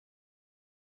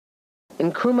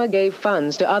Nkrumah gave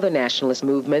funds to other nationalist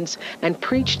movements and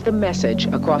preached the message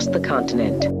across the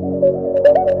continent.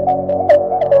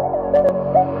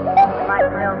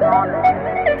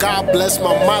 God bless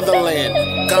my motherland,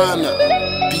 Ghana,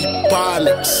 be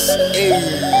Bonics,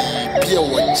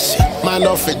 man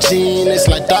off a genius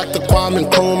like Dr. Kwame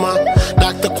Nkrumah,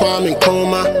 Dr. Kwame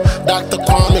Nkrumah, Dr.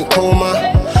 Kwame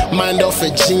Nkrumah, mind off a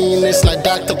genius like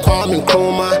Dr. Kwame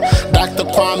Nkrumah, Dr.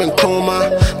 Kwame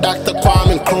Nkrumah, Dr.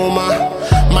 Kwame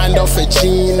Nkrumah, mind off a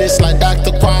genius like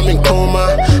Dr. Kwame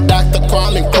Nkrumah, Dr.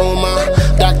 Kwame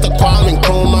Nkrumah, Dr. Kwame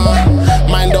Nkrumah,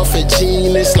 mind off a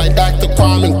genius like Dr.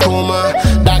 Kwame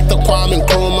Nkrumah, Dr. Kwame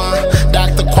Nkrumah,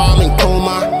 Dr. Kwame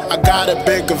Nkrumah. I got a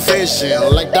bigger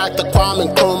vision like Dr. Kwame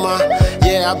Nkrumah.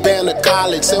 Yeah, I've been to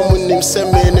college, and when them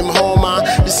send me in them home,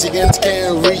 this against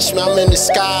can't reach me. I'm in the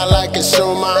sky like a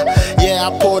Shuma. Yeah,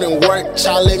 I put in work,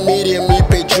 Charlie Media, me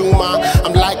pay Juma.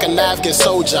 I'm like an Afghan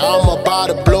soldier, I'm about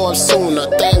to blow up sooner.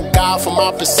 Thank God for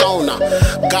my persona.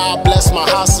 God bless my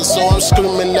hustle, so I'm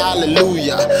screaming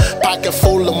hallelujah. Pocket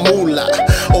full of moolah,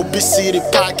 obesity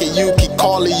pocket, you can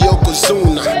call it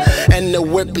Yokozuna. And the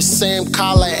whip is same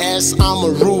collar as I'm a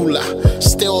ruler.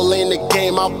 Still in the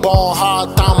game, I ball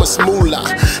hard, Thomas Moolah.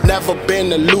 Never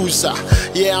been a loser,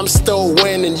 yeah, I'm still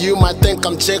winning. You might think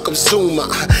I'm Jacob Zuma.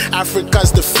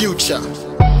 Africa's the future.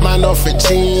 Man off a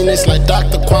genius like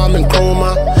Dr. Kwame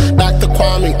Nkrumah, Dr.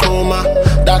 Kwame Nkrumah,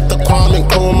 Dr. Kwame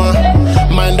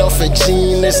Nkrumah. Mind off a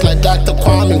genius like Dr.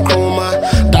 Kwame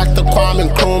Nkrumah, Dr. Kwame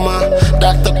Nkrumah,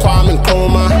 Dr. Kwame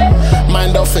Nkrumah.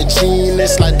 Mind off a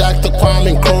genius like Dr.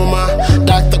 Kwame Nkrumah,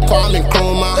 Dr. Kwame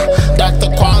Nkrumah, Dr.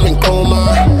 Kwame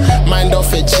Nkrumah. Mind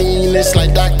off a genius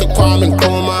like Dr. Kwame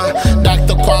Nkrumah,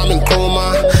 Dr. Kwame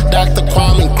Nkrumah, Dr.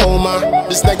 Kwame Nkrumah.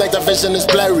 This next division is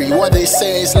blurry. What they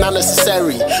say is not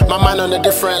necessary. My mind on a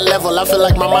different level. I feel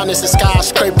like my mind is a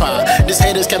skyscraper. These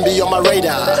haters can be on my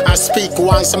radar. I speak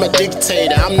once, I'm a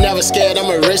dictator. I'm never scared, I'm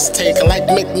a risk taker. Like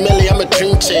McMillie, I'm a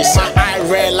dream chaser. My eye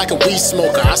red like a weed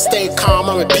smoker. I stay calm,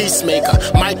 I'm a peacemaker.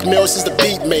 Mike Mills is the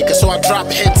beat maker, so I drop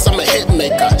hits, I'm a hit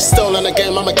maker. Still in the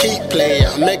game, I'm a key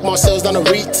player. Make more sales than a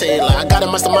retailer. I got a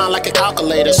mastermind like a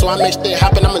calculator, so I make shit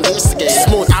happen, I'm an instigator.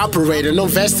 Smooth operator, no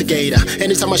investigator.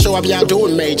 Anytime I show up, yeah, I do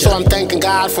it major. So I'm thanking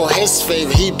God for his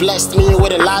favor. He blessed me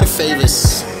with a lot of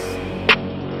favors.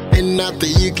 Ain't nothing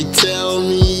you can tell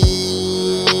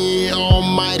me.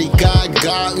 Almighty God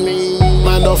got me.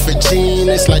 Mind off a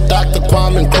genius like Dr.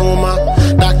 Kwame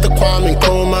Nkrumah, Dr. Kwame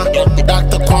Nkrumah,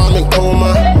 Dr. Kwame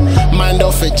Nkrumah. Mind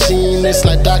off a genius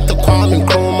like Dr. Kwame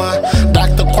Nkrumah,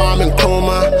 Dr. Kwame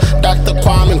Nkrumah, Dr.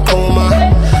 Kwame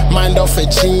Nkrumah. Mind off a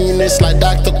genius like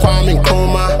Dr. Kwame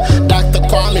Nkrumah, Dr.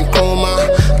 Kwame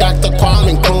Nkrumah, Dr.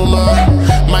 Kwame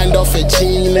Nkrumah. Mind off a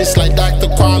genius like Dr.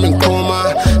 Kwame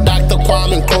Nkrumah, Dr.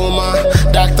 Kwame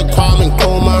Nkrumah, Dr. Kwame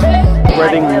Nkrumah.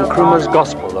 Spreading Nkrumah's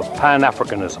gospel of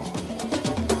Pan-Africanism.